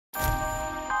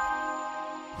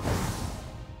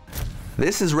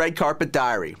This is Red Carpet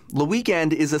Diary. Le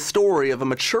Weekend is a story of a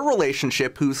mature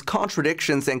relationship whose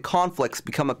contradictions and conflicts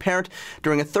become apparent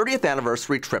during a 30th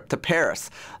anniversary trip to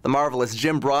Paris. The marvelous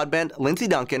Jim Broadbent, Lindsay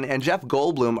Duncan, and Jeff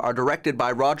Goldblum are directed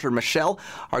by Roger Michell,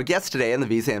 our guest today in the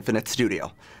Visa Infinite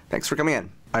studio. Thanks for coming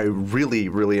in. I really,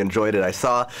 really enjoyed it. I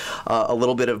saw a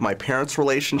little bit of my parents'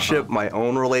 relationship, my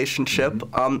own relationship.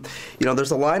 You know,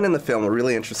 there's a line in the film, a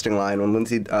really interesting line, when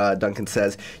Lindsay Duncan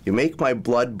says, "You make my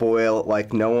blood boil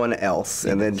like no one else."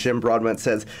 And then Jim Broadbent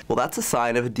says, well, that's a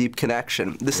sign of a deep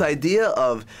connection. This idea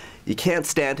of you can't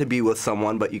stand to be with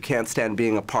someone, but you can't stand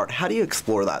being apart. How do you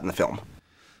explore that in the film?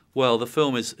 Well, the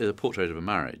film is a portrait of a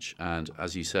marriage, and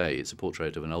as you say, it's a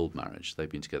portrait of an old marriage. They've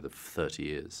been together for 30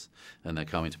 years, and they're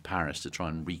coming to Paris to try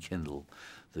and rekindle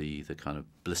the kind of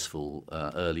blissful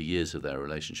early years of their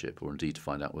relationship, or indeed to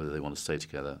find out whether they want to stay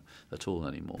together at all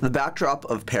anymore. The backdrop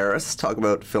of Paris, talk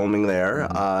about filming there,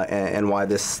 and why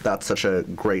that's such a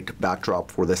great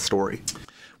backdrop for this story.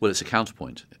 Well, it's a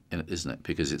counterpoint, isn't it?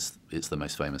 Because it's the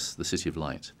most famous, the City of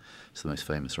Light. It's the most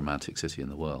famous romantic city in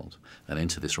the world. And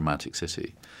into this romantic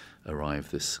city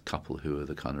arrive this couple who are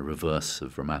the kind of reverse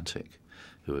of romantic,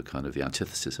 who are kind of the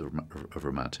antithesis of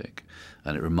romantic.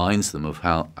 And it reminds them of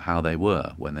how they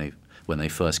were when they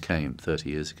first came 30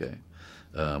 years ago,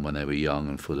 when they were young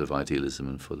and full of idealism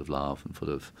and full of love and full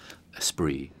of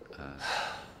esprit.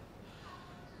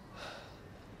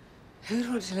 Who'd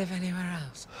want to live anywhere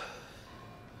else?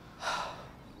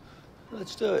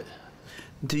 Let's do it.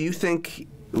 Do you think,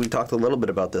 we talked a little bit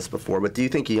about this before, but do you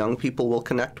think young people will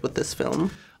connect with this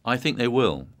film? I think they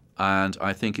will, and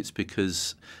I think it's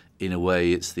because, in a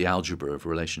way, it's the algebra of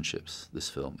relationships, this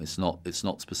film. It's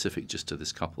not specific just to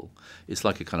this couple. It's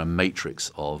like a kind of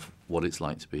matrix of what it's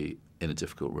like to be in a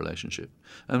difficult relationship.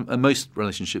 And most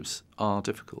relationships are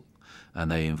difficult, and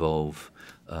they involve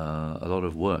a lot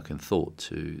of work and thought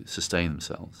to sustain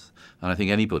themselves. And I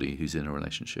think anybody who's in a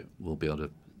relationship will be able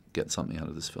to get something out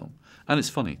of this film. And it's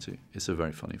funny too. It's a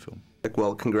very funny film.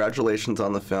 Well, congratulations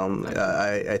on the film.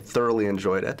 I thoroughly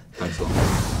enjoyed it. Thanks a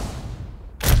lot.